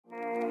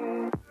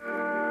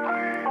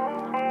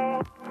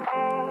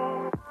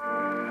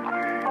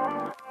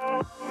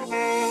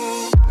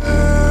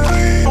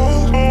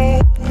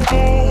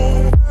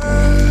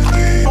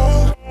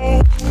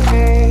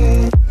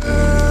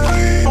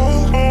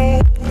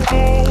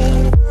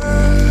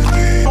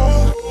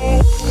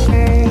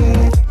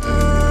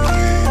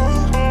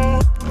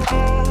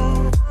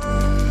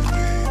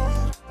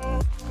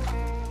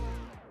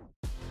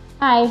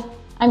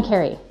I'm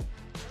Kari.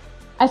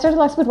 I started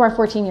Lux Boudoir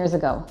 14 years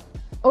ago.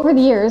 Over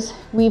the years,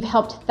 we've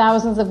helped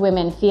thousands of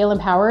women feel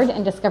empowered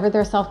and discover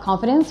their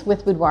self-confidence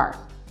with boudoir.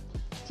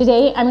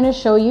 Today, I'm going to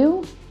show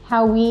you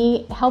how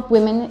we help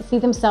women see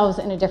themselves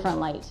in a different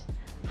light.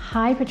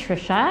 Hi,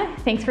 Patricia.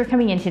 Thanks for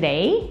coming in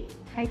today.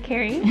 Hi,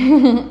 Kari.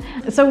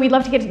 So we'd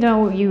love to get to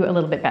know you a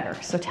little bit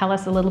better. So tell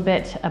us a little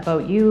bit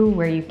about you,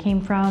 where you came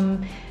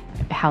from,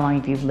 how long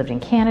have you lived in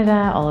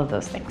Canada, all of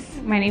those things.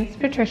 My name's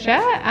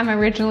Patricia. I'm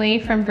originally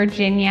from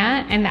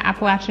Virginia and the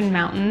Appalachian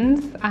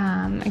Mountains,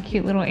 a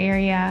cute little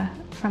area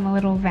from a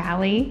little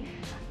valley.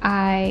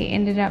 I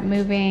ended up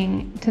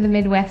moving to the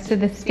Midwest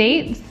of the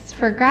States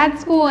for grad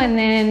school and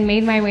then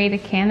made my way to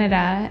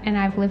Canada, and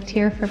I've lived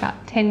here for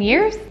about 10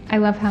 years. I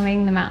love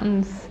having the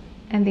mountains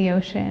and the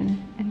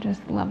ocean and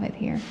just love it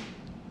here.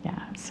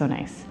 Yeah, it's so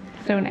nice.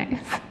 So nice.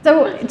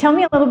 So tell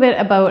me a little bit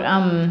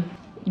about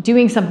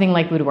doing something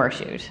like boudoir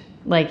shoot.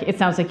 Like, it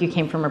sounds like you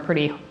came from a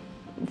pretty,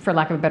 for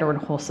lack of a better word,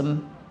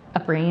 wholesome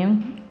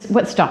upbringing.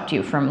 What stopped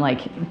you from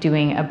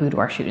doing a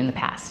boudoir shoot in the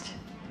past?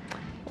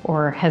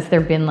 Or has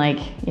there been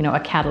a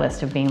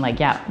catalyst of being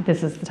like, yeah,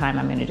 this is the time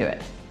I'm gonna do it?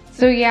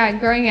 So yeah,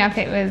 growing up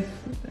it was,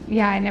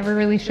 I never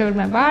really showed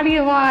my body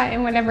a lot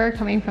and whatever,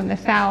 coming from the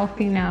South,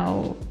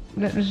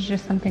 that was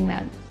just something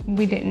that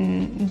we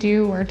didn't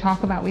do or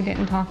talk about. We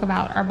didn't talk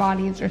about our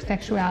bodies or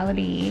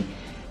sexuality.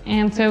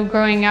 And so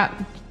growing up,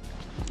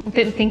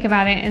 didn't think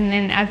about it. And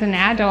then as an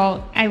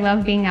adult, I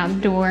love being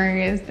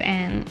outdoors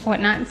and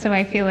whatnot. So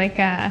I feel like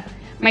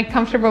my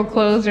comfortable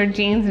clothes are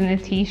jeans and a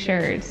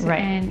t-shirt, right.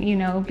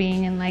 And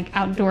being in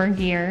outdoor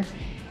gear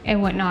and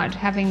whatnot,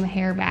 having the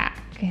hair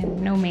back and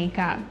no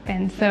makeup.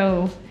 And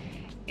so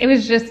it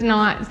was just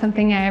not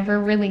something I ever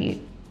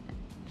really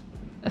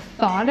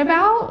thought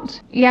about.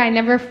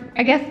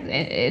 I guess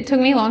it took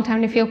me a long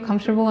time to feel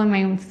comfortable in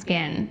my own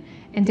skin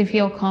and to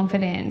feel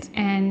confident.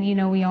 And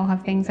we all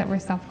have things that we're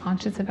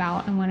self-conscious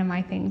about, and one of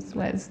my things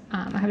was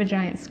I have a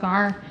giant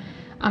scar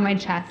on my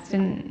chest,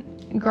 and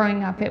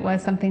growing up it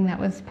was something that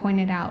was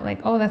pointed out,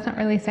 oh, that's not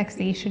really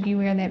sexy, should you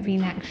wear that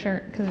V-neck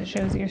shirt because it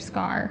shows your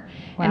scar?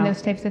 Wow. And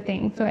those types of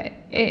things. So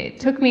it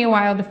took me a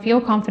while to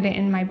feel confident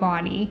in my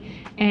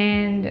body,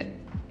 and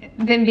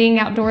then being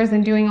outdoors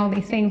and doing all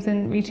these things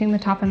and reaching the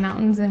top of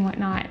mountains and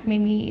whatnot made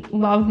me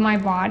love my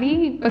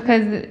body,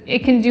 because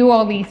it can do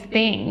all these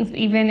things.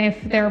 Even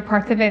if there are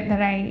parts of it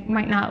that I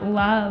might not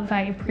love,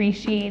 I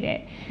appreciate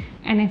it.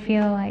 And I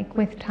feel like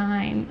with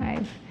time,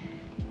 I've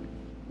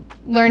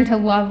learned to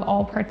love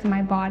all parts of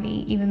my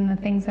body, even the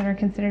things that are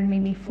considered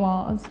maybe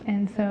flaws.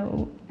 And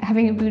so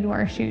having a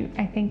boudoir shoot,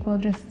 I think, will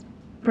just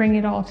bring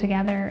it all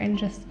together, and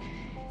just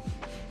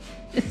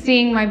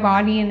seeing my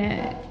body in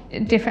a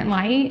different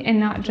light, and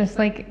not just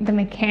the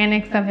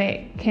mechanics of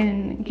it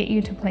can get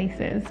you to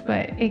places,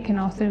 but it can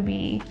also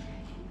be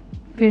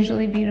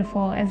visually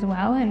beautiful as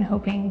well, and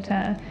hoping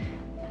to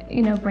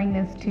bring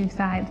those two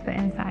sides, the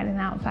inside and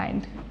the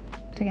outside,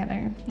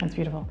 together. That's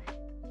beautiful.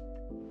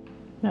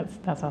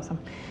 That's awesome.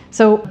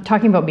 So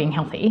talking about being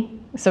healthy,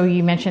 so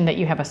you mentioned that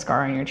you have a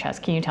scar on your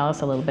chest. Can you tell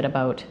us a little bit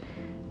about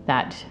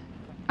that?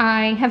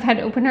 I have had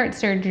open heart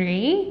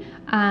surgery.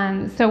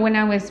 So when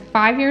I was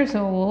 5 years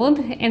old,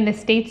 in the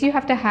States you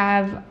have to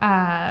have,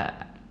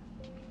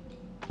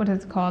 what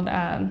is it called?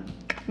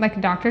 Like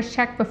a doctor's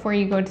check before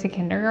you go to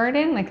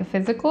kindergarten, like a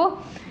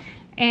physical.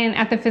 And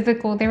at the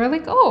physical, they were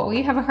like, oh,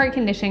 you have a heart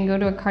condition, go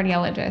to a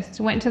cardiologist.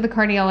 Went to the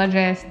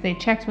cardiologist, they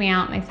checked me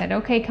out, and they said,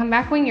 okay, come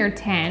back when you're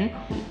 10.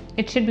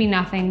 It should be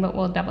nothing, but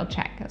we'll double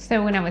check.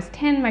 So when I was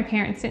 10, my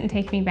parents didn't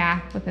take me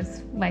back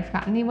because life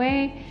got in the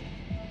way.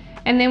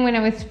 And then when I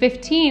was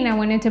 15, I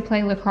wanted to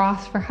play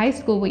lacrosse for high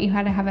school, but you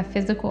had to have a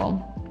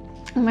physical.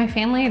 And my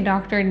family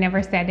doctor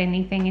never said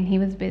anything, and he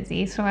was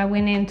busy. So I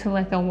went into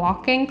a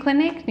walk-in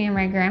clinic near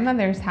my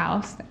grandmother's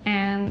house,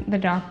 and the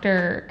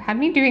doctor had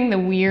me doing the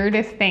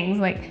weirdest things,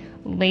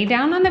 lay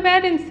down on the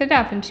bed and sit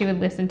up, and she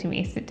would listen to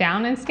me, sit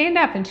down and stand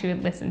up, and she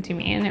would listen to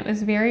me. And it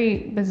was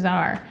very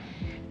bizarre.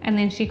 And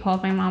then she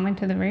called my mom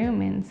into the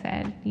room and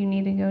said, you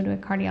need to go to a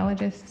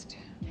cardiologist.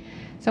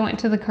 So I went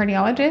to the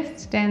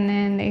cardiologist, and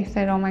then they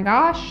said, oh my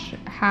gosh,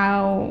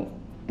 how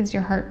is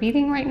your heart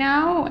beating right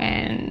now?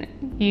 And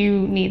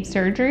you need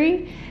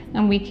surgery,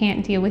 and we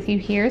can't deal with you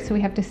here, so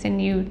we have to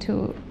send you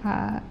to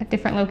a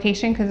different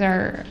location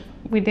because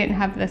we didn't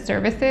have the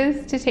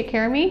services to take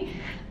care of me.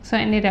 So I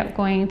ended up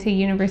going to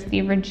University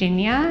of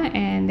Virginia,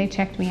 and they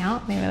checked me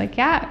out. They were like,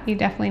 yeah, you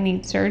definitely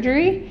need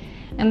surgery.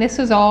 And this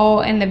was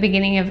all in the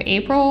beginning of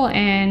April,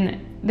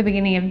 and the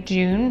beginning of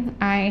June,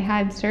 I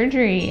had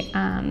surgery.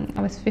 I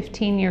was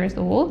 15 years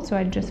old, so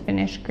I just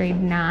finished grade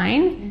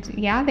 9.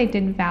 Yeah, they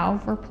did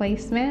valve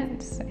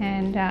replacements,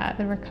 and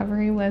the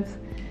recovery was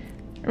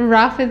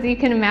rough, as you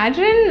can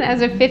imagine.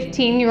 As a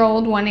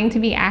 15-year-old wanting to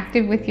be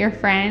active with your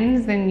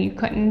friends, and you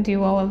couldn't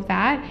do all of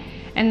that.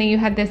 And then you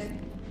had this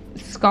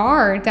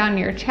scar down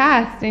your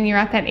chest, and you're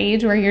at that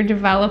age where you're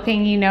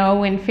developing,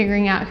 and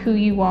figuring out who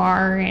you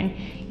are, and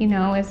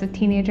as a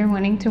teenager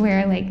wanting to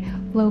wear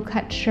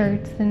low-cut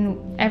shirts and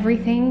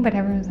everything, but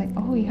everyone's like,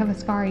 oh, you have a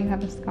scar, you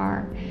have a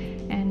scar.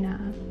 And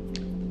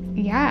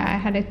yeah, I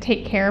had to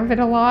take care of it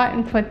a lot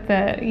and put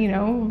the, you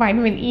know,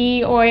 vitamin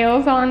E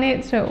oils on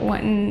it so it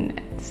wouldn't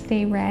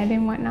stay red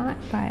and whatnot.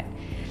 But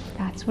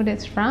that's what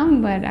it's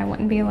from, but I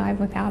wouldn't be alive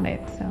without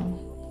it,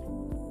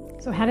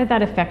 So how did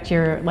that affect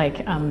your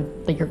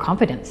your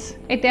confidence?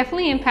 It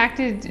definitely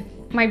impacted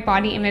my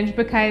body image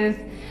because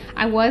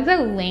I was a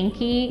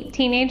lanky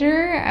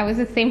teenager. I was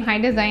the same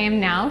height as I am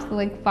now, so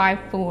like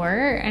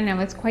 5'4", and I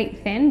was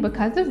quite thin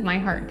because of my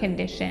heart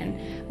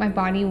condition. My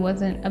body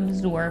wasn't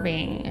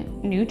absorbing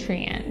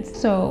nutrients,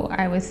 so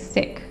I was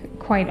sick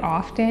quite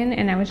often,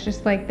 and I was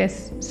just like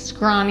this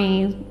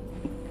scrawny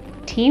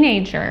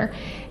teenager,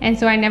 and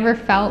so I never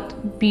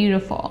felt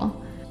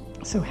beautiful.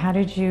 So how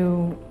did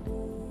you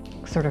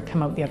sort of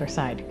come out the other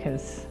side?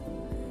 Because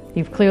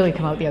you've clearly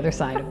come out the other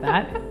side of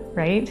that,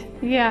 right?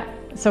 Yeah.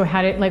 So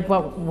how did, like,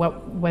 what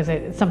was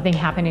it, something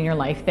happened in your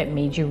life that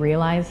made you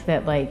realize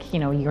that, like, you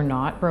know, you're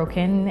not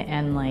broken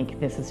and like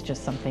this is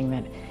just something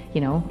that,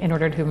 you know, in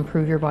order to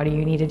improve your body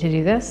you needed to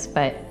do this?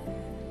 But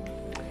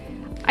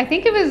I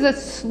think it was a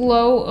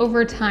slow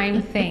over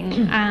time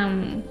thing.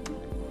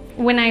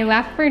 When I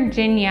left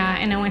Virginia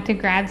and I went to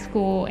grad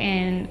school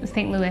in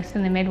St. Louis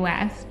in the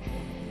Midwest,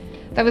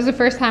 that was the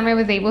first time I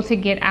was able to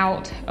get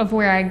out of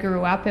where I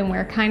grew up and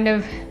where kind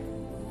of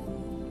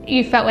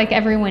you felt like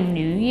everyone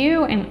knew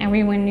you and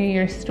everyone knew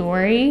your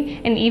story.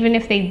 And even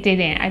if they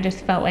didn't, I just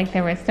felt like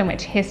there was so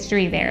much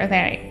history there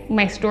that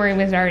my story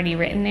was already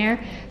written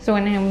there. So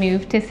when I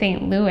moved to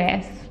St.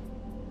 Louis,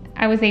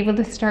 I was able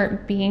to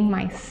start being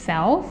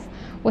myself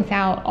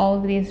without all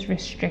of these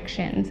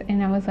restrictions.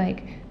 And I was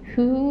like,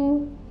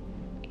 who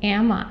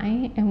am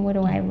I and what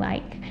do I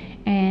like?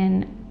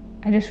 And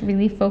I just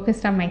really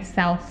focused on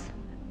myself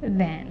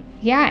then.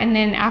 Yeah, and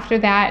then after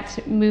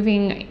that,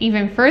 moving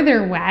even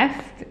further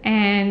west,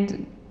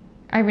 and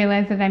I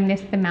realized that I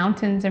missed the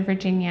mountains of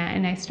Virginia,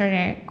 and I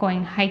started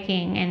going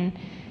hiking and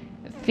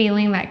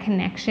feeling that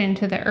connection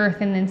to the earth,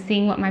 and then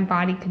seeing what my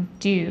body could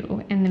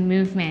do and the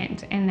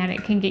movement, and that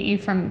it can get you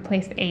from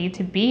place A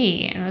to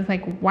B. And I was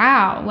like,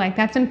 wow, like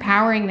that's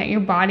empowering that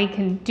your body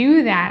can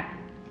do that.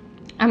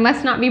 I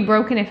must not be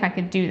broken if I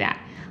could do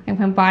that. Like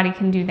my body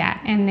can do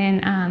that. And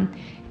then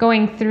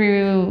going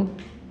through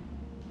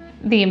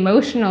the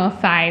emotional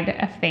side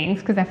of things,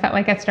 because I felt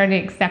like I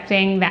started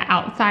accepting the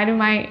outside of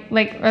my,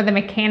 like, or the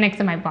mechanics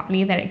of my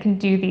body, that it can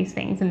do these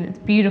things, and it's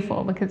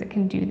beautiful because it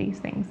can do these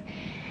things.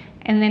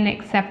 And then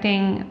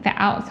accepting the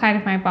outside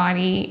of my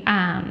body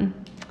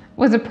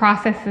was a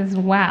process as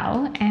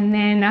well. And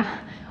then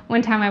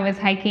one time I was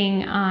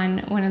hiking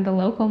on one of the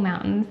local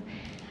mountains,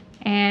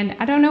 and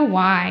I don't know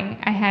why,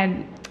 I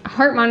had a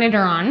heart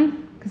monitor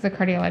on, because the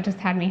cardiologist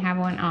had me have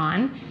one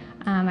on.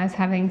 I was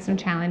having some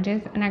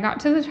challenges, and I got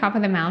to the top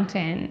of the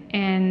mountain,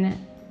 and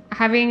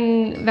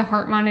having the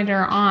heart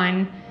monitor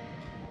on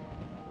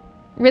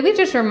really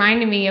just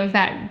reminded me of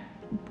that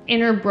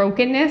inner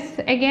brokenness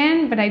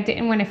again, but I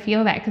didn't want to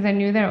feel that because I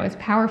knew that it was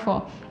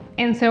powerful.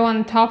 And so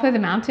on top of the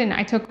mountain,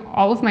 I took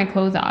all of my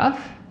clothes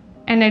off,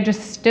 and I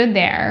just stood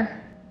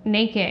there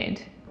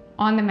naked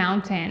on the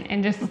mountain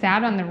and just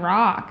sat on the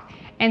rock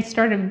and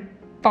started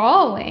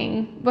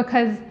bawling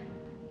because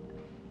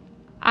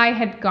I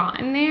had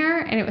gotten there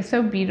and it was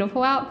so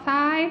beautiful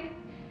outside,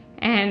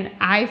 and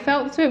I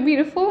felt so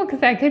beautiful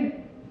because I could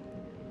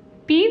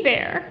be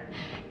there,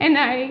 and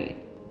I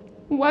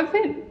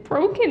wasn't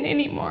broken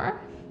anymore.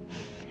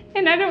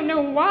 And I don't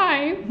know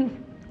why,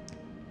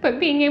 but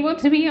being able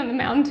to be on the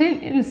mountain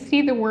and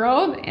see the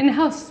world and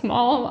how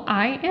small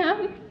I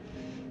am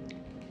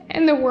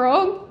and the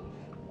world,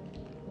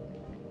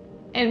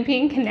 and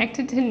being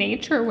connected to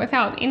nature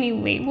without any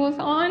labels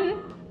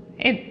on,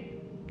 it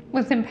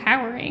was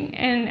empowering.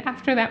 And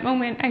after that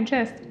moment, I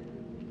just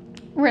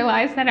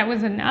realized that I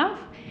was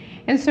enough.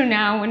 And so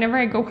now whenever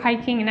I go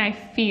hiking and I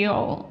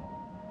feel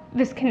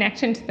this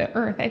connection to the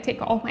earth, I take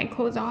all my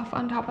clothes off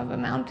on top of a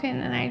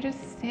mountain and I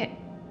just sit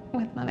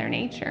with Mother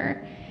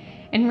Nature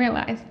and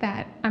realize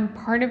that I'm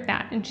part of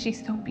that, and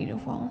she's so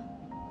beautiful.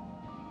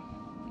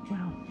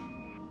 Wow,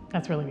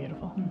 that's really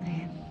beautiful.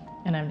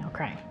 And I'm now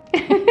crying.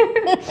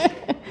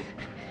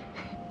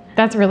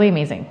 That's really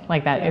amazing.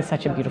 Like, that is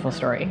such a beautiful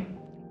story.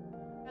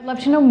 I'd love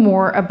to know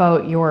more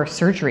about your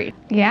surgery.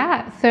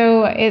 Yeah,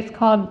 so it's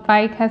called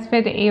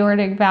bicuspid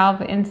aortic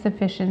valve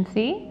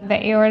insufficiency.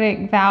 The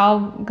aortic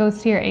valve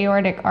goes to your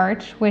aortic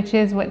arch, which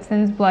is what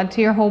sends blood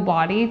to your whole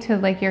body, to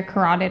like your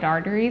carotid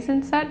arteries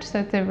and such.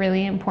 So it's a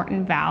really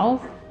important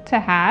valve to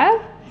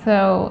have.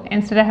 So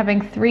instead of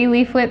having 3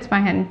 leaflets, I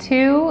had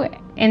 2.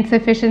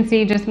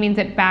 Insufficiency just means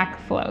it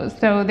backflows.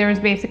 So there was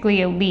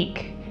basically a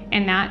leak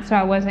in that, so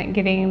I wasn't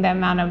getting the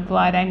amount of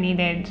blood I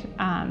needed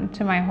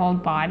to my whole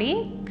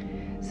body.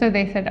 So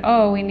they said,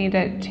 oh, we need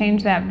to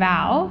change that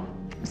valve.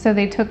 So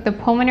they took the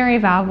pulmonary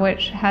valve,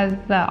 which has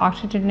the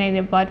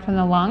oxygenated blood from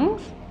the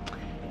lungs,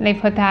 and they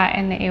put that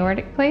in the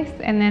aortic place.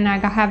 And then I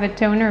have a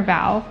donor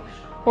valve.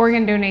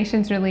 Organ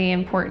donation is really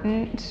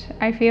important,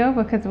 I feel,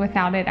 because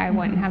without it, I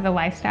wouldn't have the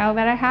lifestyle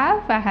that I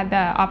have. I had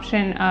the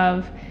option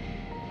of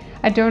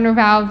a donor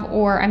valve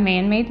or a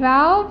man-made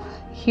valve.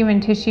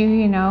 human tissue,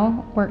 you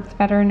know, works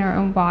better in our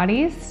own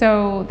bodies.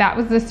 So that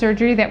was the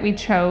surgery that we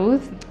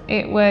chose.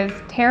 It was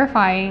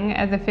terrifying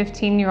as a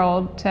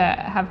 15-year-old to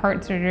have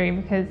heart surgery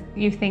because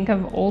you think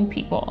of old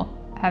people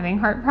having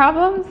heart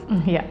problems.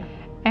 Yeah.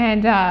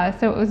 And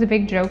so it was a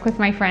big joke with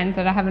my friends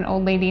that I have an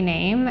old lady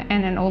name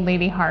and an old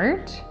lady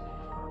heart.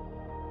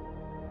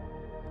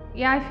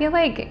 Yeah, I feel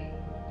like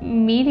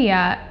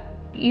media,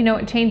 you know,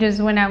 it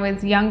changes. When I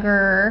was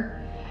younger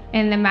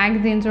and the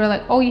magazines were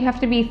like, oh, you have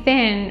to be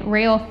thin,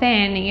 rail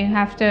thin, and you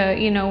have to,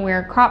 you know,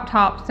 wear crop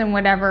tops and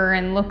whatever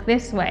and look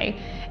this way.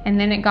 And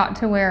then it got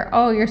to where,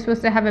 oh, you're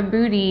supposed to have a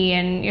booty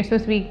and you're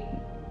supposed to be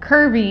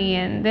curvy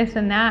and this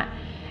and that.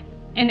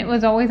 And it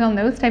was always on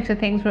those types of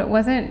things, but it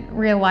wasn't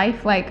real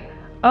life like,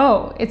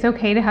 oh, it's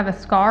okay to have a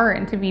scar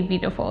and to be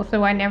beautiful.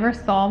 So I never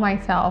saw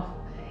myself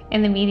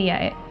in the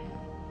media.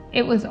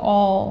 It was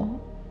all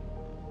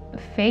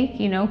fake,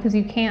 you know, because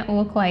you can't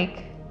look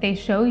like they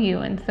show you.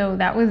 And so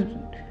that was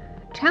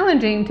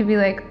challenging to be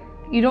like,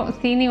 you don't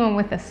see anyone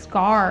with a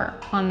scar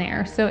on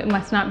there, so it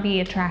must not be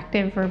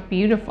attractive or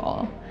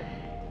beautiful.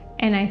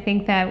 And I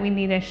think that we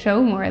need to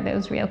show more of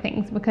those real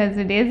things, because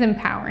it is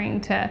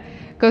empowering to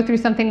go through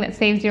something that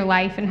saves your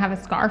life and have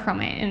a scar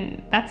from it,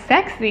 and that's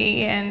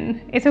sexy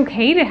and it's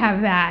okay to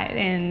have that.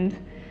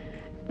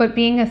 But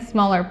being a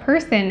smaller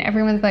person,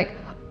 everyone's like,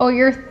 oh,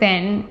 you're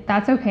thin,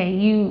 that's okay,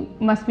 you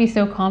must be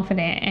so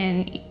confident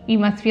and you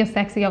must feel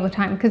sexy all the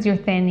time because you're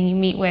thin and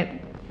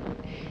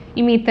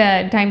you meet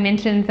the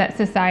dimensions that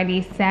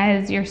society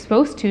says you're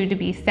supposed to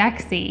be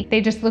sexy. They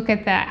just look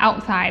at the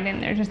outside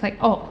and they're just like,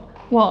 oh,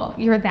 well,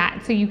 you're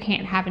that, so you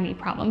can't have any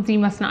problems. You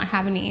must not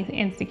have any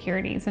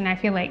insecurities. And I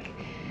feel like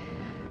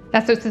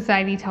that's what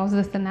society tells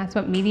us and that's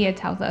what media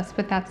tells us,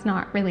 but that's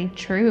not really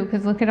true,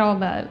 because look at all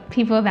the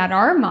people that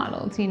are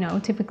models, you know,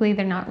 typically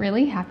they're not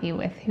really happy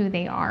with who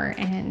they are.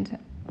 And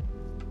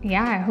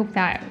yeah, I hope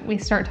that we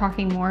start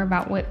talking more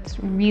about what's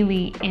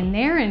really in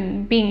there,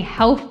 and being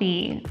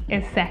healthy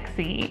is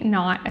sexy,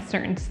 not a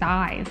certain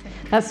size.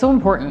 That's so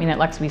important. I mean, at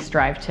Lux we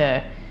strive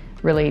to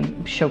really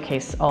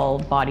showcase all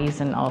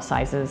bodies and all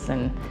sizes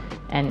and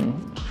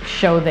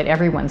show that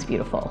everyone's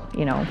beautiful,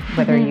 you know,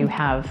 whether you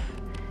have,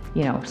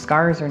 you know,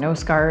 scars or no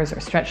scars or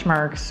stretch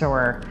marks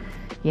or,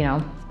 you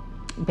know,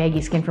 baggy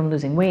skin from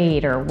losing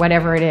weight or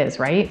whatever it is,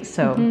 right?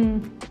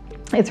 So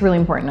it's really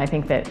important. I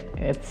think that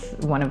it's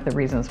one of the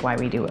reasons why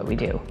we do what we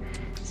do,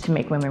 is to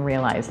make women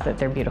realize that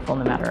they're beautiful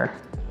no matter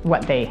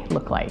what they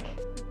look like.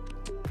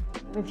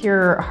 With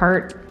your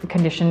heart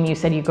condition, you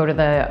said you go to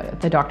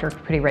the doctor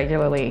pretty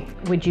regularly.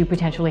 Would you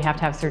potentially have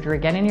to have surgery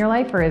again in your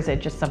life, or is it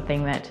just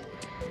something that,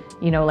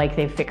 you know, like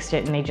they've fixed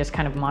it and they just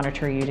kind of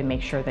monitor you to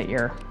make sure that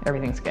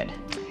everything's good?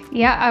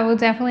 Yeah, I will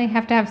definitely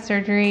have to have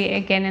surgery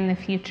again in the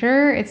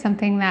future. It's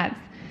something that's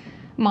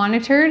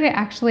monitored.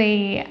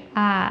 Actually,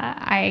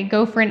 I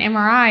go for an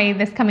MRI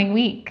this coming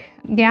week.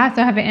 Yeah,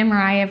 so I have an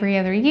MRI every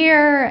other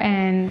year,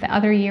 and the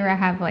other year I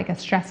have like a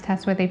stress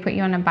test where they put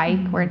you on a bike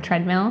or a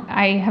treadmill.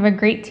 I have a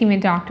great team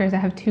of doctors. I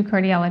have 2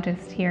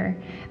 cardiologists here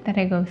that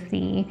I go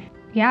see.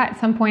 Yeah, at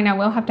some point I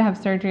will have to have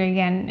surgery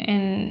again.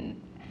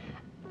 And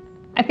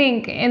I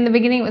think in the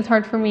beginning it was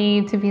hard for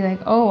me to be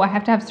like, oh, I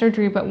have to have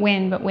surgery, but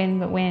when?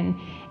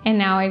 And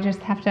now I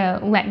just have to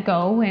let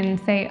go and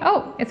say,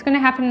 oh, it's going to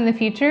happen in the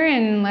future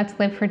and let's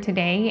live for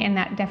today. And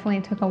that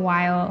definitely took a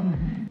while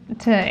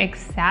to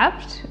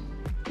accept.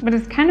 But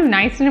it's kind of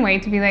nice in a way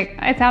to be like,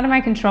 it's out of my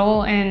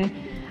control, and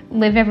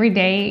live every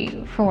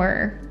day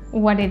for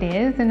what it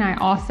is. And I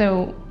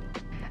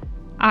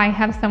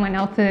have someone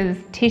else's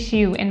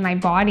tissue in my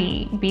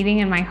body beating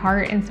in my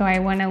heart. And so I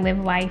want to live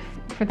life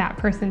for that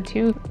person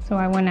too. So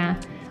I want to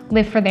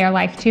live for their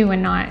life too,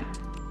 and not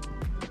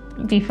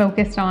be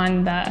focused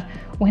on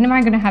when am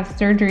I going to have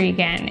surgery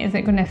again? Is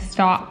it going to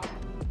stop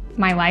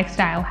my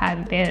lifestyle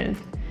as it is?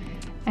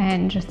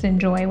 And just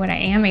enjoy what I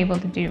am able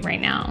to do right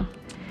now.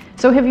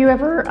 So have you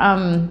ever,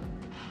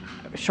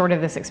 short of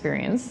this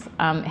experience,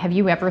 have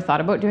you ever thought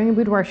about doing a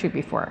boudoir shoot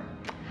before?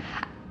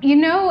 You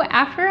know,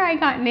 after I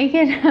got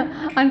naked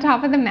on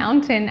top of the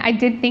mountain, I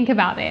did think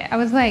about it. I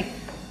was like,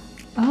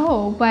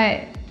 oh,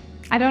 but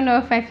I don't know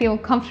if I feel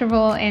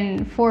comfortable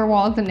in 4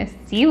 walls and a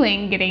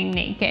ceiling getting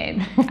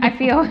naked. I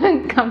feel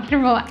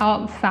comfortable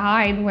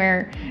outside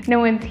where no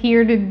one's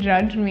here to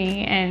judge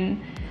me,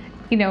 and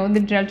you know, the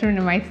judgment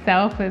of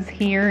myself is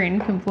here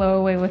and can blow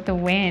away with the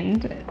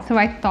wind. So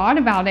I thought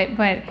about it,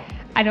 but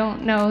I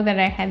don't know that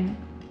I had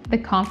the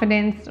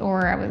confidence,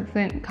 or I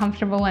wasn't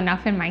comfortable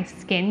enough in my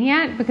skin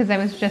yet, because I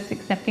was just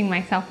accepting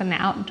myself in the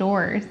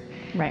outdoors.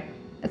 Right.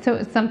 So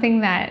it's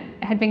something that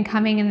had been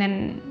coming, and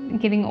then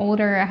getting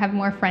older, I have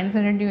more friends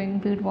that are doing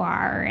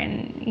boudoir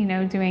and, you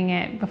know, doing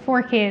it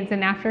before kids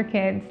and after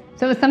kids.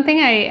 So it was something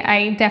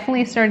I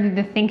definitely started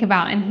to think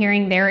about, and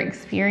hearing their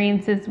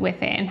experiences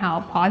with it and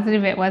how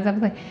positive it was. I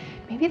was like,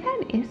 maybe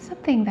that is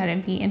something that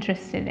I'd be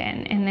interested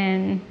in. And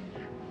then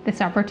this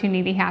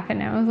opportunity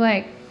happened. I was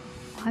like,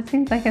 well, that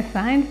seems like a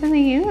sign from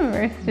the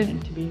universe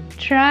to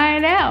try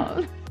it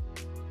out.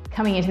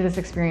 Coming into this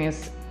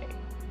experience,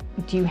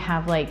 do you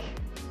have like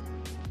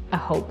a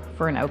hope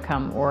for an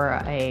outcome, or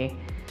a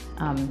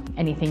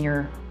anything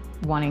you're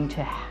wanting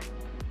to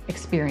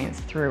experience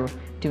through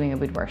doing a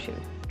boudoir shoot?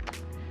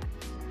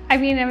 I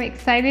mean, I'm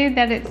excited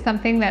that it's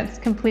something that's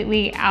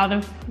completely out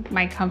of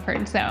my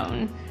comfort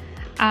zone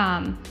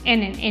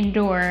in an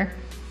indoor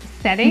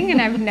setting,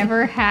 and I've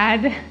never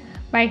had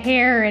my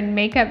hair and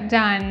makeup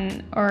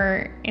done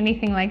or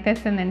anything like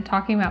this, and then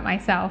talking about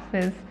myself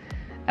is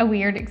a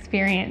weird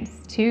experience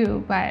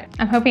too. But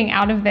I'm hoping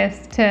out of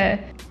this to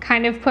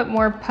kind of put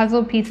more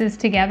puzzle pieces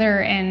together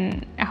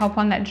and help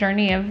on that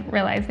journey of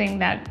realizing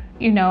that,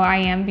 you know, I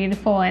am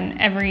beautiful in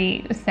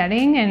every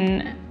setting,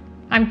 and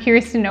I'm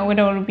curious to know what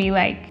it'll be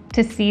like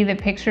to see the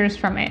pictures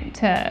from it,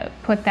 to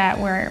put that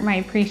where my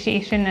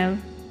appreciation of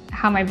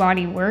how my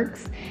body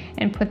works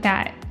and put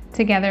that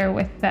together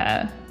with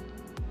the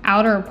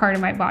outer part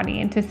of my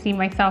body and to see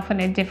myself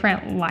in a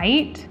different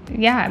light.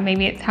 Yeah,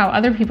 maybe it's how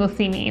other people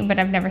see me, but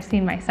I've never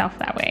seen myself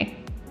that way.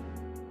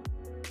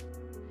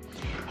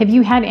 Have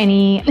you had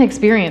any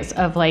experience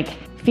of like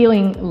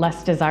feeling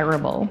less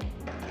desirable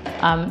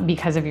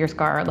because of your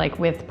scar, like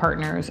with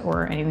partners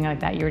or anything like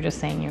that? You were just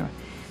saying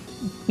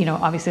you know,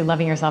 obviously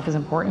loving yourself is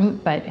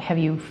important, but have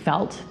you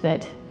felt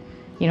that,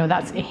 you know,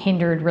 that's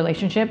hindered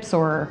relationships?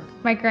 Or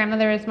my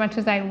grandmother, as much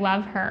as I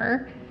love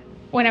her,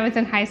 when I was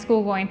in high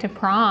school going to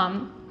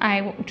prom,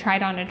 I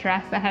tried on a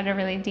dress that had a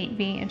really deep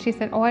V, and she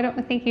said, "Oh, I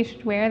don't think you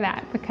should wear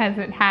that because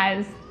it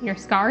has your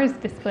scars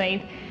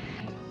displayed."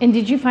 And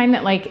did you find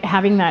that like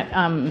having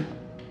that,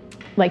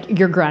 like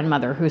your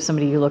grandmother, who's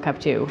somebody you look up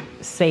to,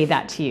 say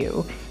that to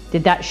you,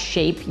 did that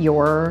shape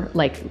your,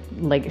 like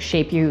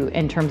shape you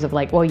in terms of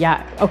like, well,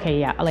 yeah, okay,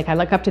 yeah, like I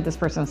look up to this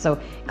person, so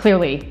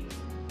clearly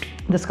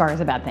the scar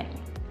is a bad thing,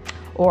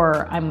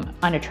 or I'm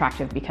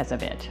unattractive because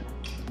of it?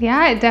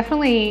 Yeah, it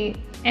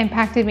definitely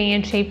impacted me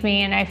and shaped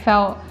me, and I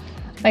felt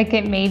like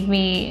it made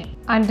me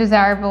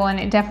undesirable, and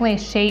it definitely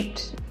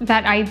shaped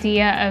that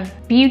idea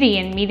of beauty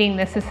and meeting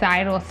the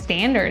societal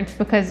standards,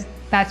 because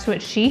that's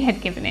what she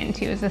had given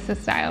into, is the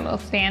societal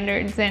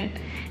standards. And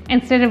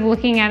instead of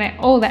looking at it,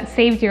 oh, that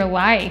saved your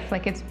life,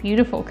 like it's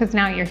beautiful because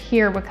now you're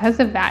here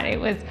because of that, it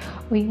was,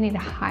 well, you need to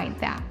hide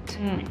that.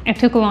 It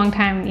took a long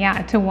time,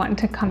 yeah, to want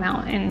to come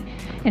out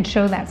and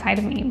show that side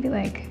of me and be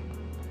like,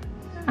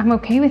 I'm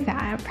okay with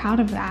that, I'm proud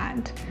of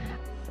that.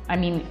 I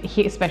mean,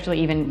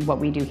 especially even what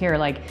we do here,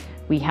 like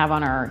we have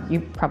on our, you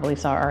probably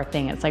saw our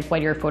thing, it's like, what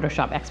are your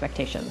Photoshop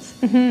expectations?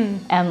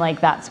 And like,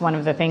 that's one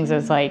of the things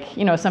is like,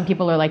 you know, some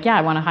people are like, yeah,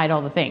 I want to hide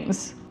all the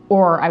things,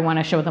 or I want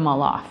to show them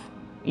all off,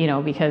 you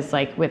know, because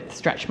like with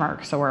stretch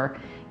marks, or,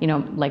 you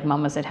know, like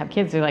mamas that have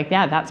kids, they're like,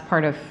 yeah, that's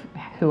part of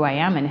who I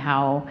am and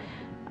how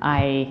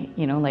I,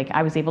 you know, like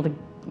I was able to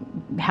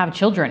have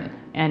children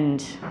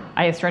and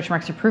I have stretch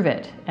marks to prove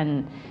it.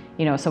 And,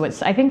 you know, so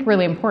it's, I think,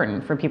 really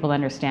important for people to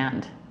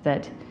understand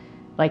that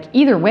like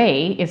either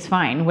way is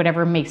fine,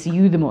 whatever makes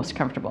you the most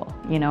comfortable,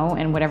 you know,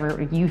 and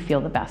whatever you feel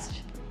the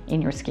best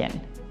in your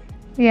skin.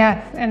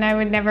 Yes, and I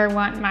would never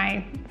want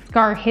my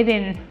scar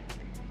hidden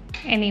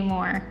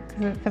anymore,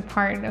 because it's a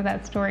part of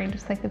that story,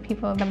 just like the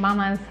people, the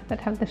mamas that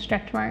have the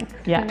stretch marks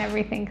and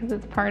everything, because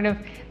it's part of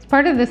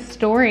the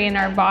story, and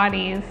our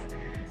bodies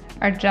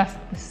are just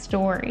the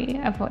story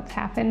of what's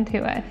happened to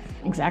us.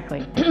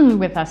 Exactly.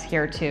 With us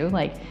here too,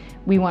 like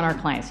we want our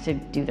clients to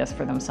do this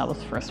for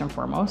themselves first and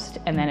foremost,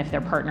 and then if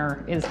their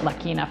partner is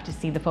lucky enough to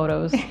see the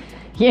photos,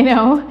 you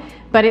know,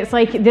 but it's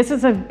like, this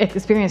is an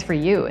experience for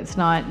you. It's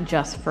not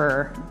just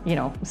for, you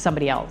know,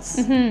 somebody else.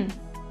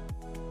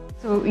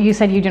 So you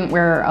said you didn't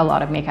wear a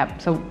lot of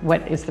makeup. So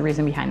what is the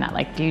reason behind that?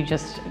 Like, do you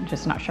just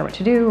not sure what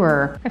to do,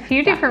 or? A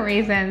few different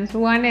reasons.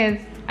 One is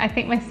I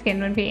think my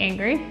skin would be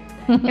angry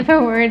if I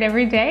wore it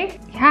every day.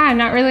 Yeah, I'm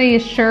not really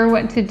sure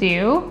what to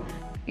do.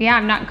 Yeah,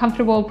 I'm not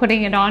comfortable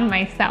putting it on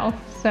myself,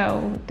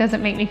 so it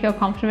doesn't make me feel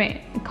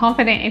confident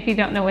if you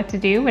don't know what to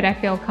do, but I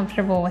feel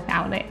comfortable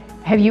without it.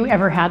 Have you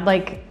ever had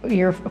like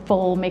your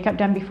full makeup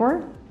done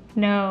before?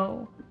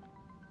 No.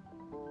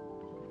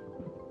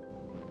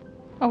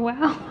 Oh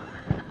wow.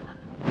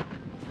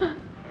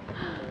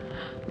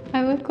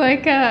 I look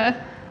like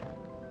a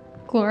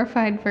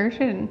glorified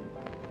version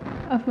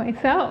of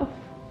myself.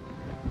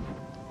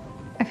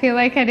 I feel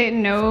like I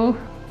didn't know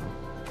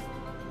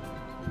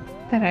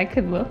that I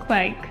could look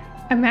like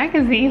a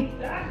magazine.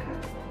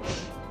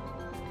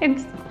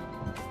 It's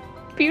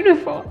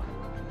beautiful.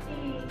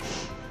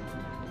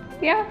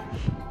 Yeah.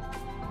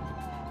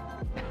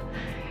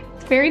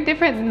 It's very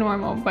different than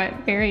normal, but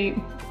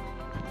very,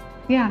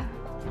 yeah.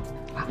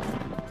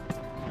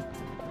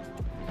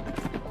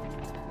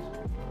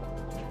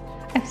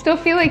 I still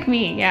feel like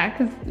me, yeah,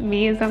 because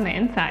me is on the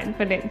inside,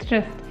 but it's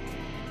just,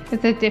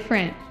 it's a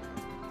different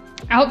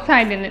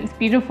outside, and it's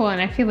beautiful,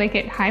 and I feel like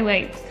it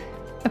highlights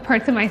the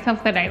parts of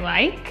myself that I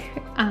like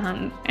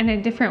in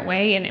a different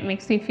way, and it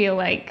makes me feel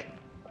like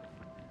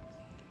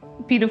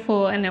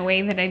beautiful in a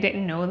way that I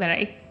didn't know that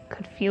I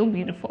could feel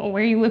beautiful,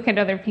 where you look at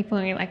other people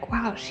and you're like,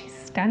 wow, she's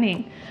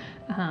stunning,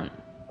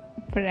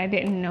 but I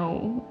didn't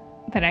know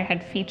that I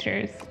had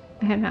features,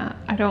 and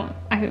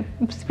I'm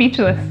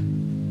speechless.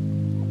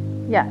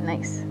 Yeah,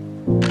 nice.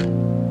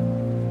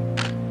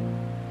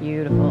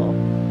 Beautiful.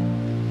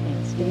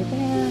 Thanks. stay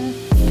there.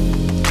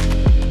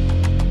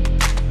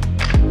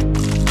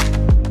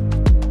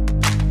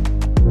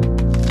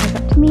 Eyes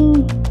up to me.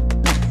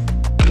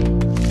 Nice.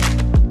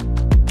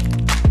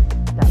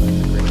 That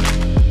looks great.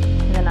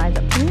 And then eyes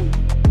up to me.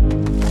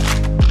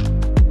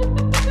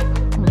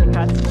 Oh my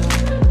God.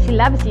 She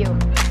loves you.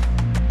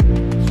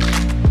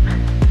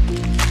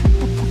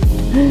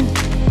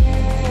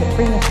 Just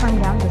bring this arm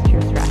down just to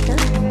your stretcher.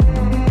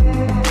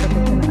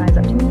 Perfect. And the eyes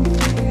up to me.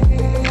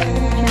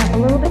 Chin up a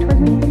little bit towards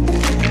me.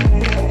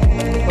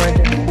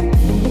 Gorgeous.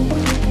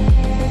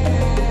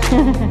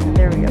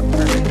 There we go.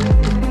 Perfect.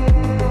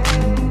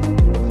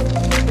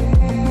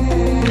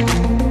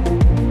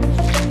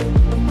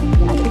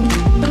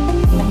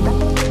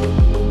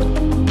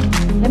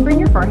 Then bring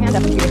your forehand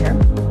up to your hair.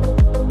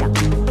 Yeah.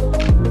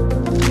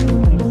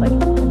 Just like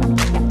that.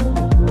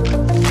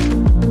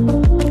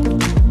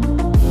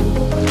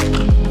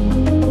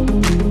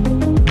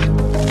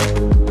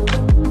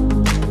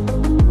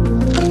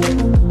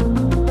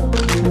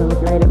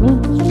 Right at me.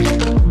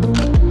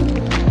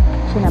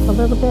 Chin up a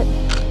little bit.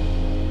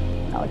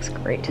 That looks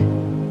great.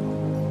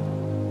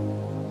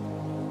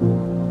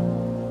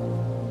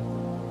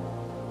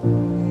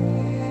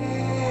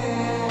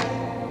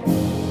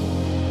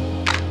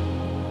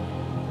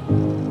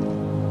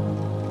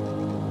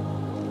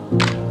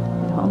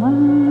 Hold on.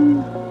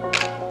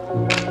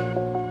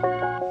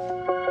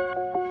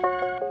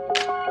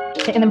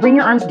 Okay, and then bring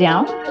your arms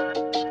down.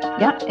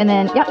 Yeah, and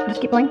then, yeah,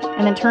 just keep going.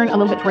 And then turn a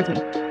little bit towards me.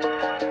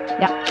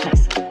 Yeah,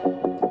 nice.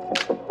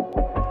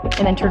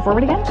 And then turn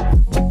forward again.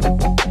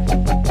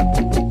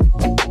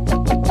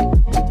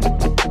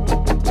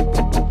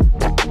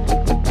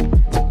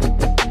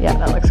 Yeah,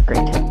 that looks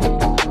great.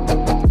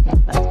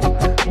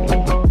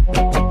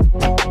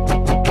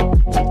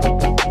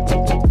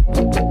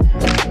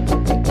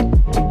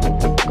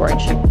 That's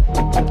gorgeous.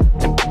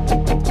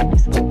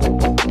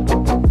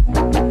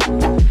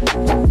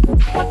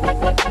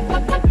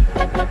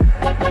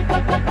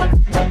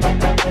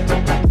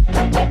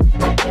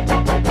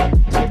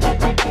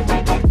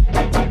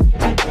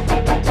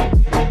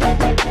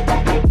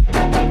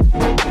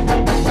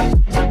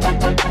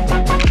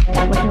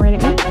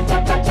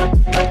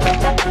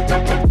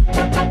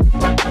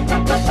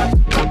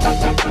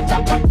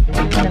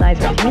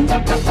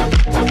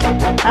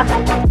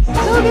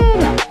 So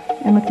good!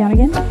 And look down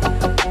again.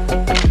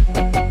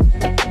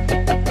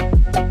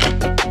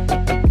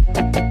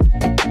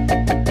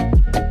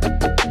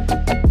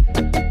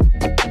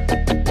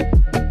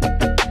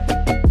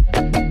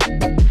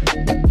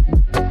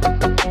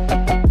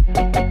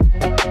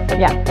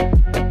 Yeah.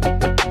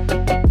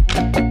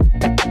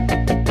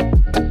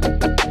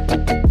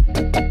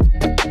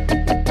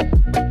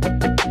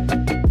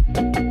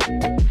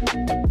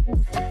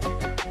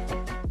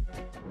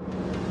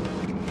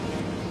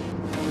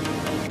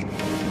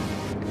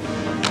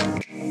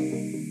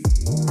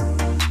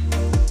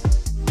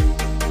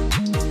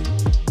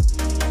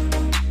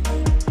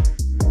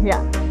 Yeah,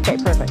 okay,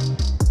 perfect.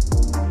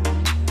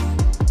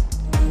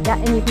 Yeah,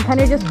 and you can kind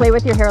of just play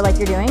with your hair like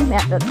you're doing.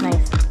 Yeah, that's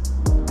nice.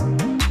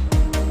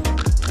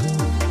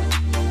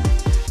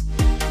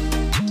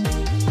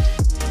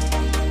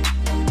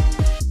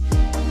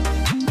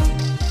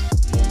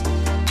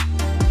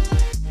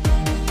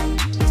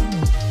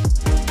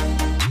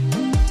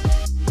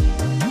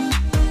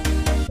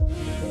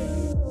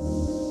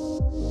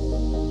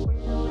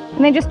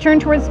 And then just turn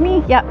towards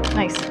me. Yeah,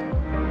 nice.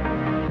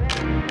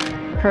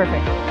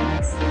 Perfect.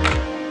 Nice.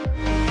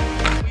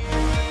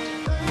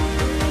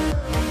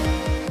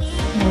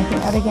 Anything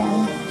out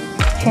again.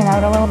 Chin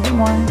out a little bit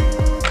more.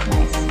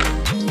 Nice.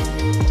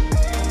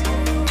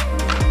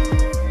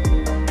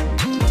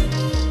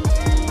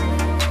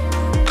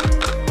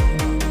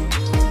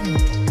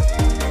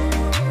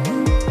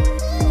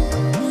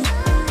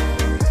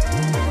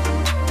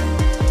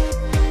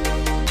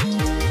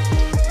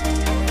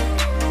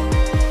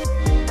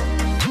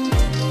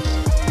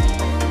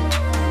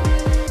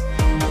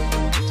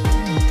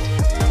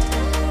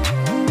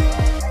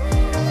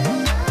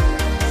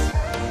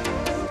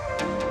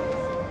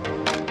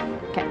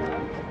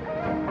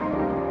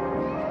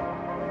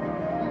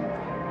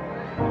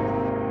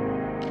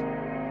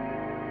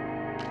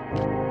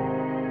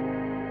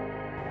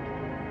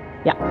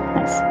 Yeah,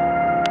 nice.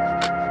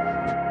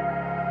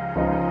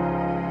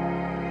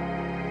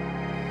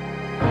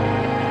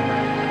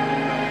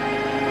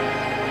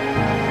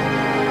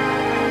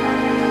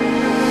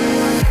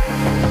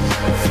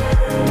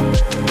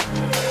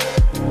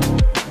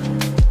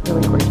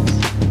 Really gorgeous.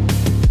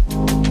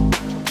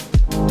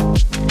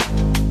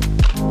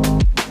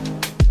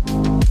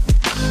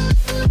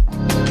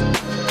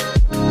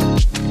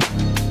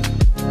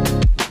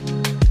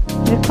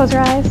 Just close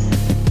your eyes.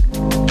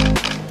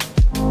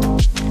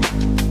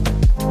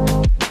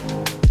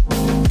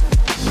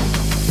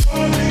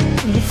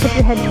 Tip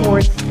your head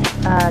towards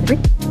the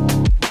breathe.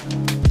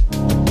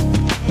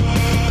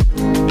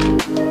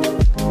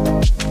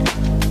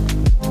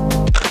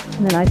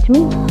 And then eyes to me.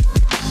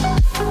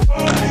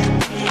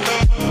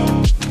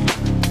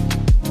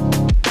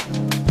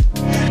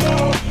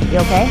 You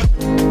okay?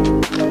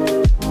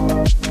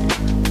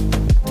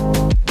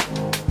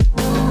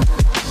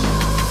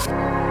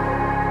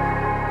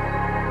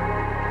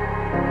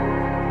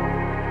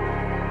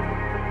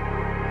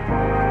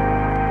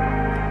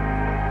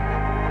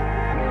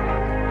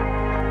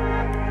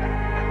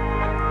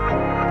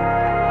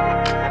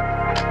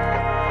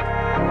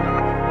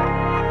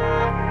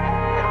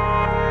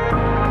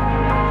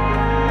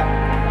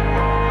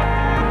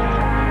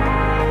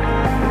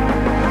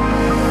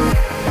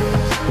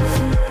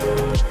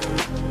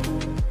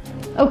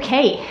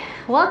 Okay,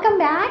 welcome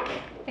back.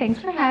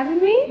 Thanks for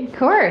having me. Of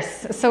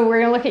course. So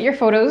we're gonna look at your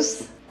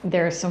photos.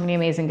 There are so many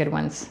amazing good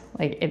ones.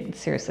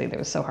 Seriously, that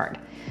was so hard.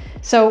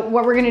 So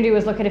what we're gonna do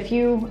is look at a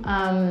few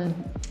at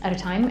a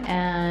time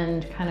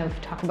and kind of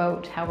talk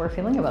about how we're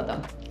feeling about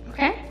them.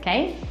 Okay.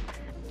 Okay?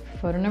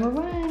 Photo number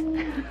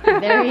 1.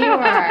 There you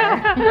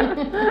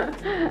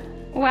are.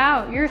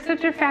 Wow, you're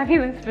such a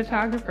fabulous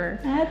photographer.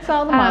 That's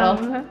all the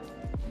model.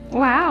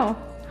 Wow.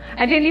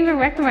 I didn't even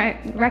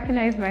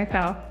recognize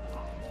myself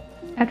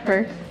at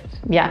first.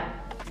 Yeah.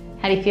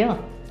 How do you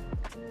feel?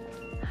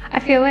 I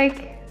feel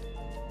like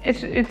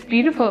it's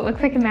beautiful. It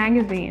looks like a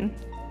magazine.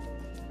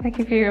 Like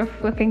if you're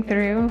flipping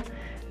through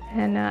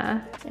and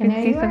you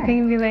see something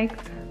and be like,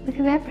 look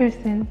at that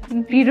person.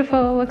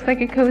 Beautiful, looks like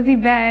a cozy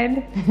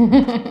bed.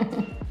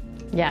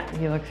 Yeah,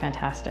 you look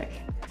fantastic.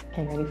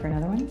 Okay, ready for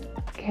another one?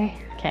 Okay.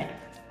 Okay.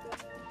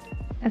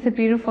 That's a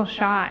beautiful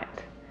shot.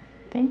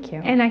 Thank you.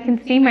 And I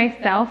can see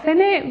myself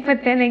in it,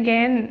 but then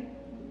again,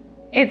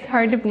 it's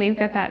hard to believe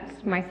that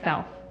that's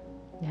myself.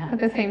 Yeah. At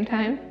the same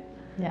time.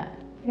 Yeah.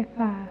 If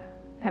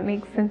that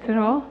makes sense at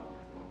all.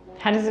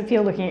 How does it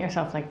feel looking at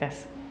yourself like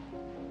this?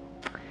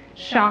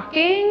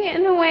 Shocking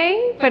in a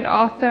way, but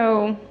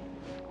also,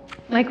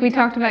 like we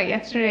talked about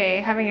yesterday,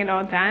 having it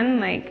all done,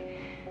 like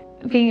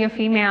being a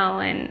female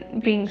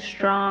and being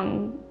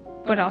strong,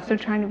 but also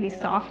trying to be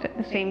soft at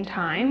the same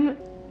time.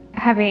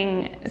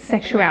 Having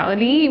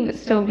sexuality, but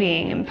still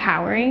being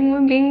empowering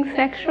when being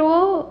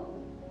sexual.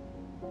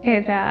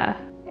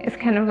 It's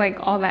kind of like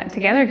all that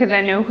together because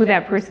I know who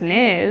that person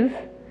is,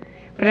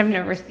 but I've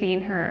never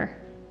seen her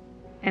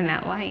in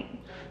that light.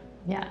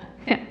 Yeah.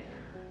 Yeah.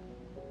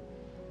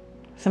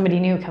 Somebody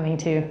new coming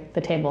to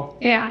the table.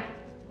 Yeah.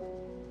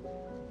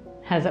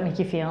 How does that make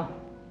you feel?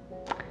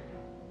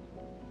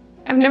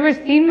 I've never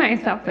seen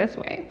myself this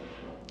way.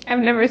 I've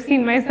never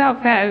seen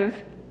myself as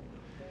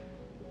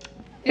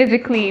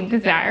physically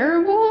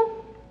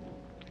desirable.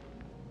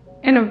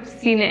 And I've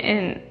seen it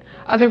in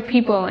other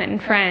people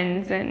and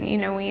friends. And, you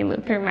know, when you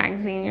look through a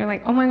magazine, you're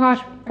like, oh my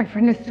gosh, my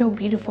friend is so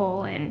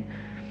beautiful. And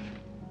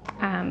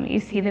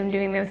you see them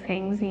doing those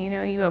things, and, you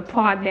know, you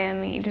applaud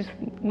them. And you just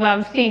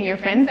love seeing your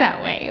friends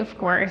that way, of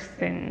course,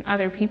 and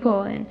other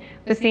people. And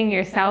but seeing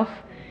yourself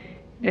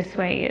this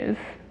way is,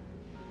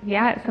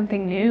 yeah, it's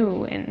something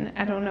new, and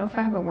I don't know if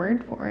I have a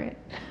word for it.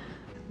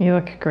 You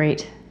look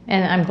great.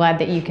 And I'm glad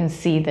that you can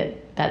see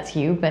that that's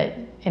you, but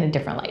in a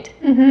different light.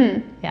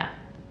 Mm-hmm. Yeah.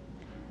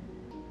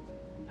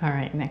 All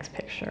right, next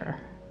picture.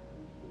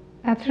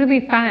 That's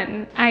really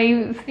fun.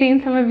 I've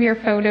seen some of your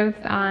photos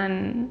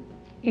on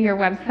your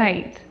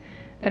website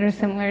that are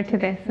similar to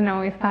this, and I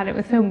always thought it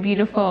was so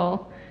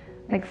beautiful,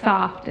 like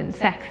soft and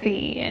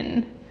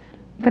sexy,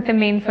 but the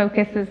main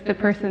focus is the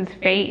person's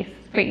face,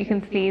 but you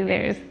can see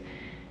there's,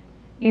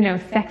 you know,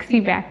 sexy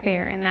back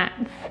there, and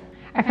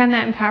I find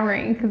that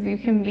empowering because you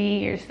can be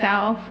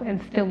yourself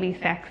and still be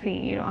sexy.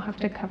 You don't have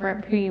to cover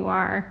up who you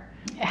are.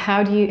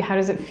 How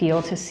does it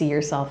feel to see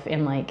yourself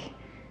in like,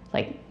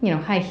 you know,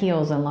 high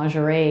heels and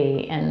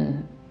lingerie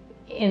and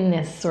in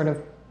this sort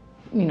of,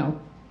 you know,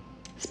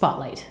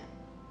 spotlight?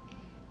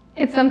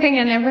 It's something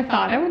I never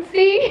thought I would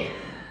see.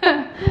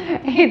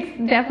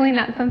 It's definitely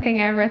not something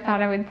I ever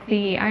thought I would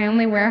see. I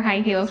only wear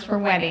high heels for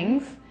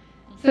weddings.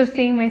 So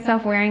seeing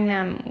myself wearing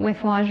them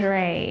with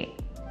lingerie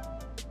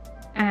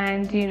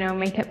and, you know,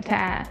 makeup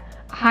to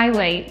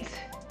highlight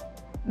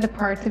the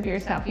parts of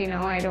yourself, you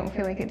know, I don't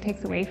feel like it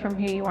takes away from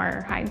who you are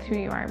or hides who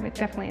you are, but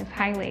definitely is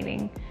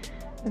highlighting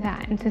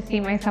that. And to see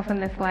myself in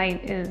this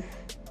light is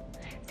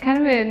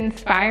kind of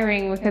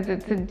inspiring because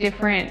it's a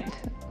different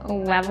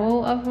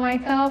level of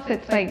myself.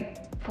 It's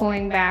like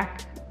pulling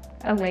back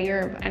a layer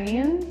of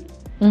onion.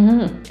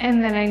 Mm-hmm.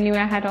 And then I knew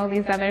I had all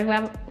these other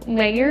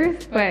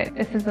layers, but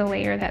this is a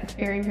layer that's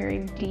very, very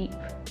deep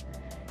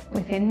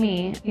within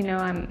me. You know,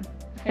 I'm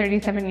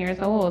 37 years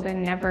old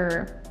and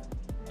never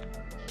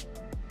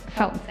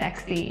felt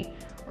sexy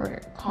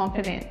or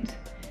confident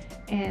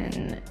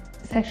in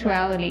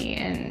sexuality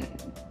and,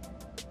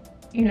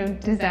 you know,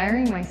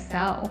 desiring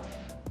myself.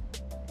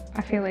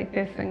 I feel like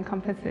this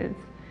encompasses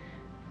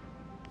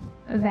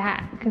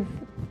that because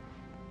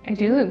I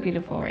do look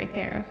beautiful right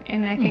there.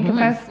 And I think if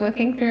I was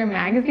looking through a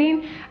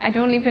magazine, I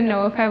don't even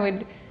know if I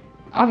would,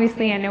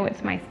 obviously I know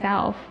it's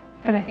myself,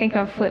 but I think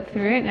I'll flip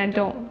through it and I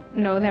don't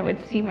know that I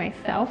would see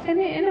myself in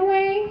it in a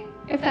way,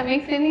 if that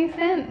makes any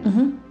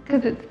sense.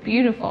 Because it's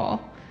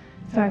beautiful.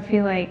 So I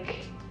feel like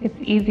it's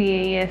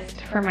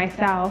easiest for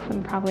myself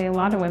and probably a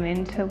lot of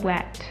women to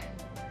let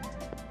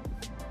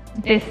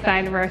this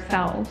side of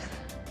ourselves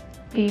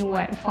be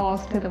what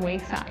falls to the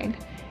wayside,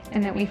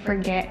 and that we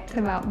forget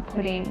about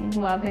putting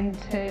love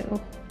into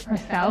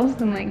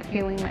ourselves and like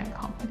feeling that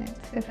confidence,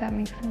 if that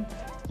makes sense.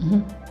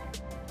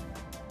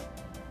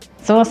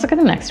 So let's look at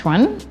the next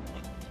one.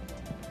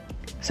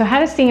 So how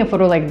does seeing a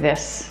photo like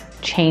this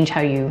change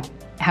how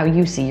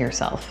you see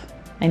yourself?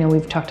 I know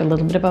we've talked a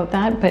little bit about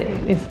that, but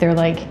is there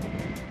like,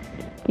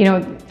 you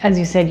know, as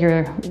you said,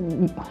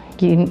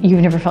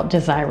 you've never felt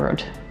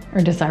desired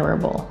or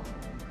desirable,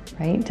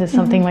 right? Does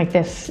something like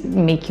this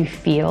make you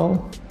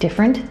feel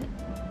different?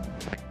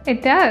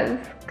 It does,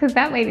 because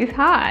that lady's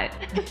hot.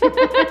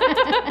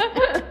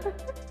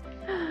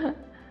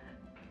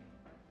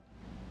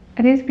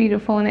 It is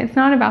beautiful, and it's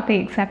not about the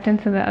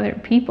acceptance of the other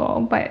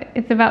people, but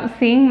it's about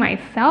seeing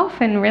myself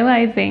and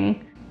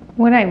realizing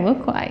what I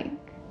look like.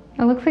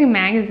 It looks like a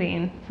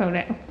magazine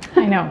photo.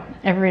 I know,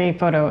 every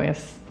photo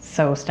is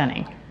so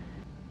stunning.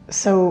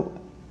 So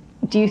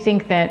do you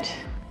think that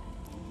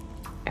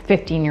a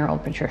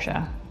 15-year-old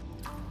Patricia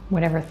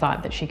would ever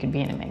thought that she could be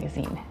in a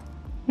magazine?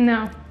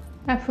 No,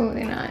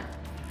 absolutely not.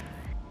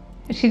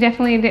 She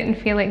definitely didn't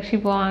feel like she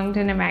belonged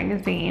in a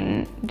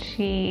magazine.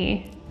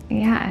 She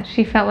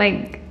felt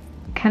like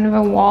kind of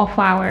a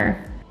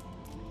wallflower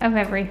of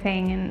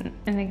everything.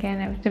 And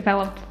again, I've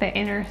developed the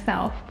inner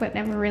self, but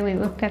never really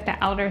looked at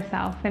the outer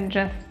self. And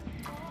just,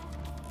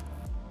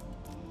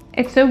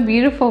 it's so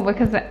beautiful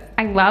because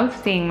I love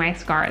seeing my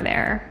scar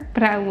there,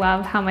 but I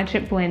love how much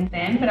it blends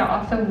in, but I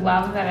also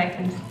love that I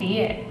can see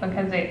it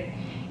because it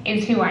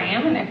is who I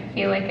am, and I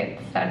feel like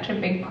it's such a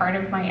big part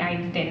of my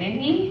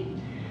identity.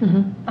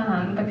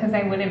 Because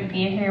I wouldn't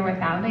be here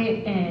without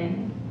it,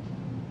 and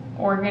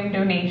organ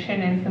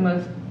donation is the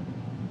most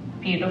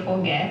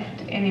beautiful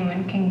gift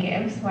anyone can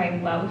give, so I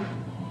love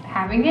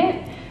having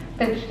it,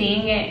 but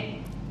seeing it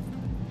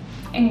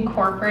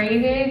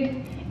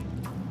incorporated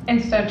in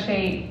such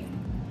a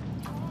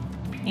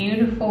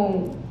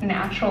beautiful,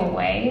 natural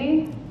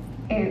way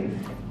is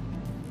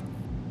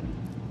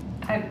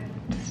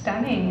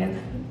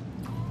stunning.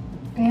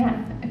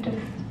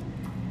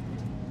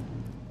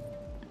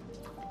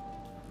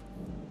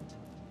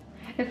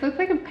 This looks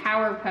like a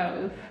power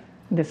pose.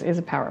 This is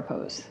a power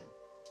pose.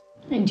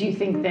 And do you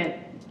think that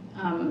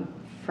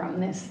from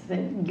this that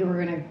you're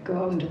going to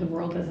go out into the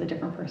world as a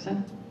different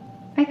person?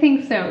 I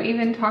think so.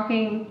 Even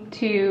talking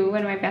to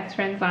one of my best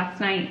friends last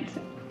night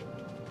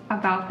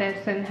about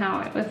this and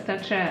how it was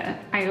such a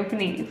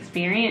eye-opening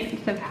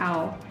experience of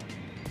how,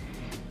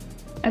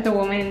 as a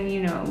woman,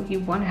 you know, you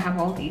want to have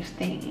all these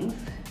things,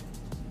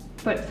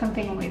 but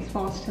something always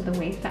falls to the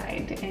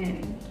wayside.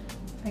 And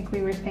like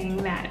we were saying,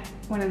 that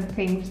one of the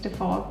things to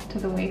fall to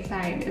the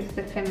wayside is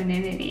the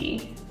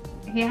femininity.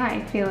 Yeah,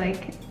 I feel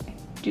like I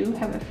do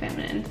have a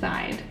feminine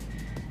side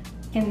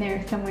in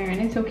there somewhere,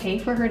 and it's okay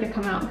for her to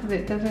come out because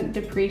it doesn't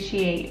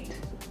depreciate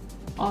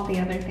all the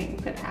other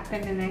things that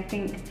happen. And I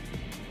think,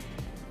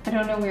 I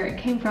don't know where it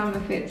came from,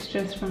 if it's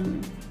just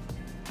from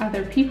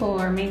other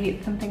people or maybe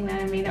it's something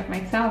that I made up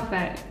myself,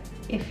 that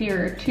if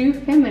you're too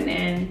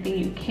feminine, then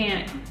you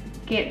can't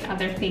get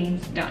other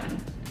things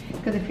done.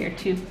 Because if you're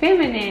too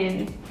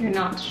feminine, you're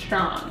not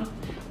strong.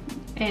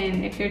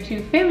 And if you're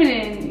too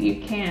feminine,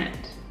 you can't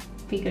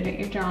be good at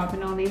your job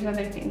and all these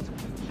other things.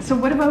 So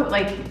what about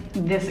like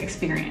this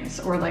experience,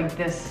 or like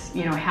this,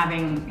 you know,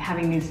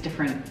 having these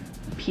different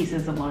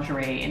pieces of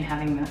lingerie and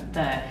having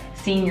the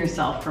seeing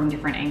yourself from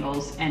different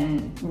angles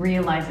and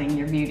realizing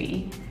your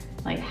beauty?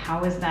 Like,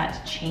 how has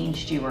that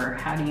changed you, or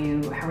how are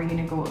you going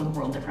to go out in the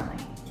world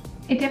differently?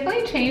 It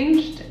definitely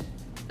changed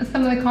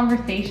some of the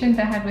conversations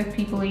I had with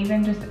people,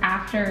 even just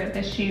after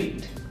the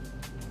shoot,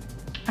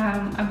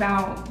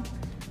 about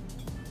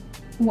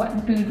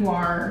what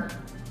boudoir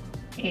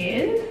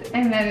is,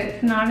 and that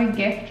it's not a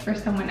gift for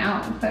someone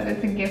else, that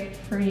it's a gift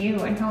for you,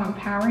 and how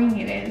empowering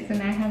it is.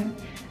 And I had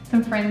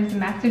some friends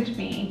message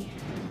me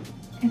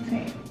and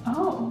say,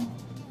 oh,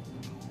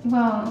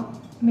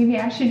 well, maybe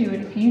I should do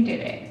it if you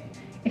did it.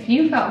 If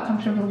you felt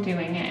comfortable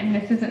doing it, and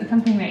this isn't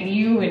something that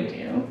you would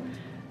do,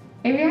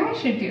 maybe I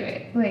should do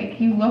it. Like,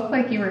 you look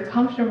like you were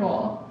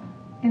comfortable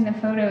in the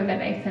photo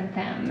that I sent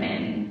them.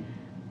 And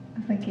I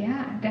was like,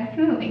 yeah,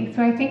 definitely.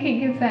 So I think it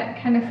gives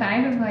that kind of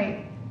side of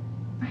like,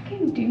 I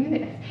can do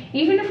this.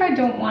 Even if I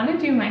don't want to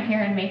do my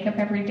hair and makeup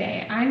every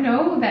day, I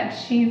know that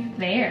she's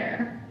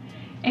there.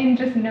 And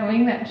just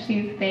knowing that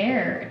she's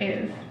there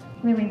is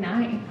really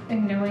nice.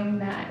 And knowing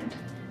that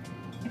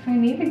if I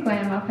need to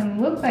glam up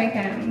and look like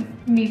I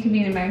need to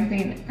be in a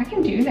magazine, I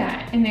can do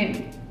that. And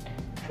it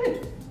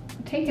doesn't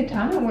take a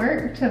ton of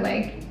work to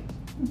like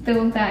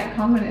build that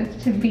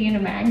confidence to be in a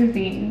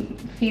magazine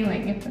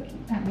feeling, if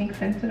that makes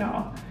sense at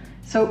all.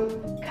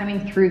 So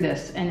coming through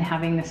this and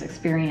having this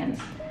experience,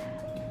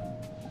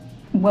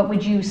 what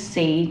would you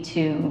say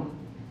to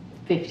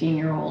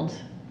 15-year-old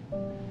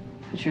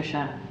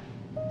Patricia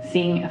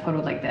seeing a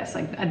photo like this?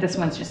 Like, this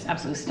one's just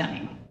absolutely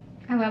stunning.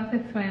 I love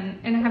this one,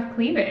 and I have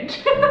cleavage.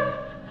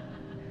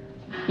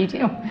 You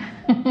do.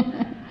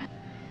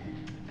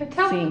 But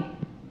tell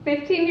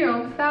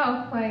 15-year-old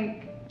self,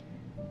 like,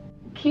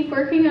 keep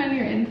working on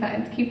your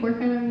insides, keep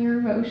working on your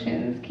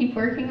emotions, keep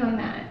working on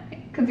that,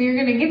 because you're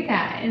gonna get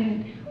that.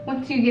 And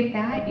once you get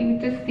that, you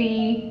just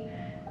see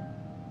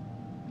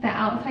the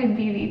outside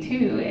beauty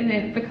too, and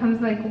it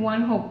becomes like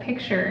one whole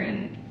picture.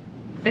 And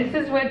this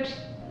is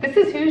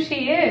who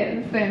she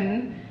is,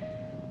 and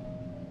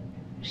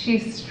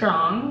she's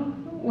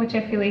strong, which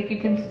I feel like you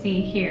can see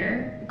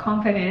here,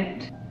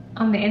 confident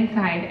on the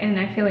inside. And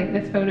I feel like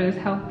this photo is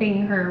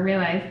helping her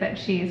realize that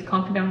she's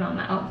confident on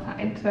the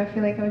outside. So I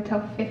feel like I would tell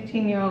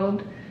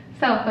 15-year-old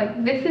self,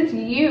 like, this is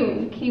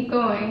you, keep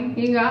going,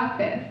 you got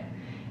this.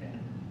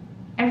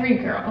 every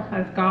girl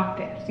has got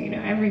this, you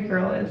know, every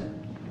girl is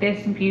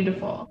this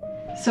beautiful.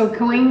 So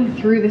going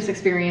through this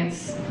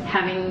experience,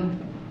 having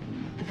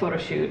the photo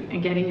shoot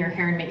and getting your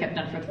hair and makeup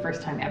done for the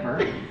first time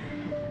ever,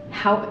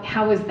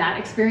 how was that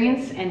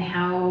experience, and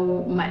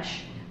how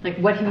much, like,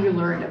 what have you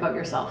learned about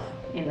yourself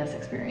in this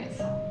experience?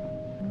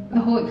 The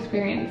whole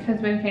experience has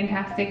been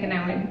fantastic, and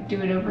I would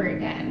do it over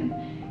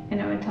again,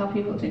 and I would tell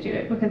people to do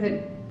it because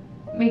it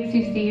makes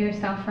you see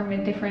yourself from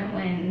a different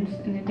lens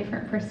and a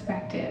different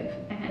perspective,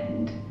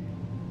 and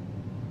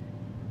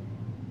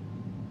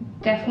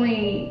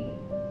definitely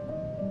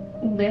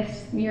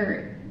lifts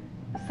your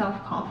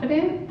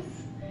self-confidence,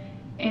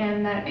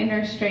 and that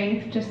inner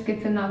strength just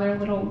gets another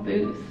little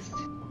boost.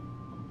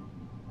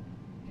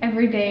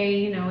 Every day,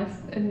 you know,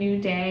 it's a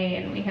new day,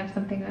 and we have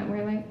something that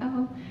we're like,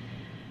 oh,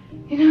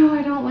 you know,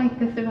 I don't like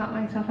this about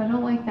myself, I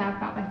don't like that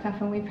about myself,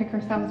 and we pick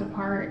ourselves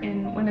apart.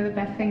 And one of the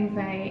best things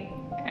I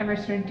ever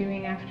started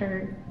doing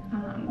after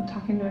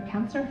talking to a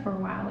counselor for a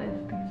while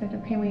is I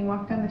said, okay, when you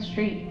walk down the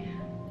street,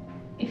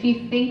 if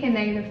you think a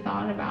negative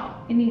thought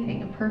about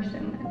anything, a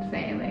person, let's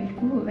say,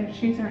 like, ooh, their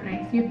shoes aren't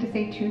nice, you have to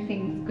say 2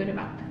 things good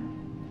about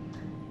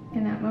them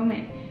in that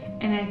moment.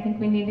 And I think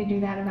we need to do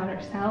that about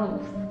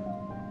ourselves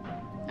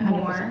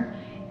more. 100%.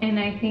 And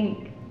I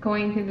think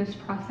going through this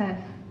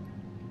process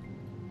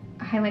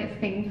highlights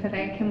things that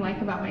I can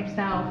like about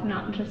myself,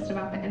 not just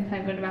about the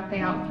inside, but about the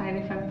outside.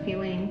 If I'm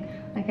feeling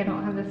like I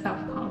don't have the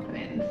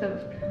self-confidence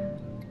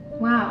of,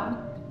 wow,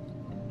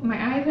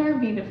 my eyes are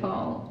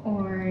beautiful,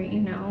 or,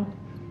 you know,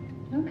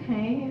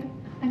 okay,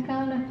 I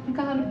got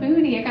a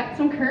booty, I got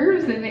some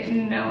curves in it,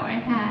 and no, I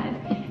had.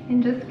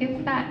 And just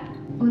gives that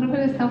little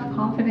bit of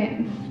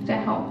self-confidence to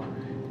help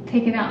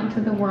take it out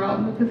into the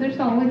world, because there's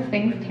always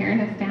things tearing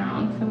us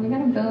down. So we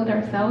gotta build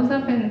ourselves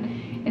up,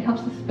 and it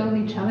helps us build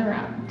each other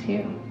up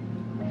too.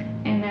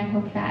 And I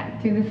hope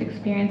that through this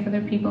experience,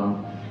 other people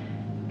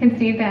can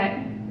see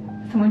that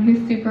someone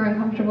who's super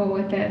uncomfortable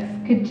with this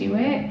could do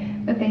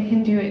it, that they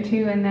can do it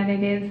too, and that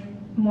it is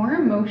more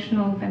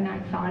emotional than I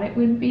thought it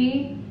would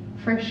be,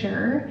 for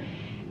sure,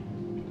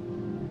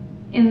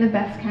 in the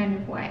best kind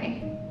of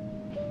way.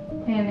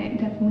 And it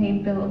definitely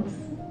builds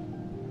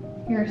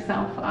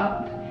yourself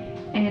up,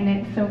 and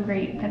it's so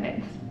great that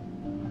it's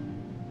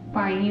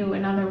by you,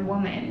 another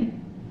woman,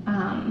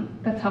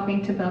 that's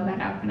helping to build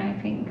that up. And I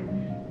think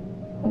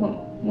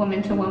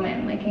woman to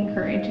woman, like,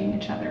 encouraging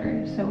each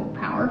other is so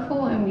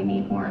powerful, and we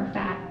need more of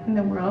that in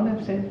the world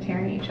instead of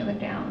tearing each other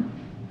down.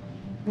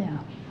 Yeah,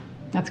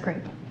 that's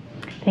great.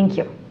 Thank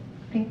you.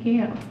 Thank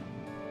you.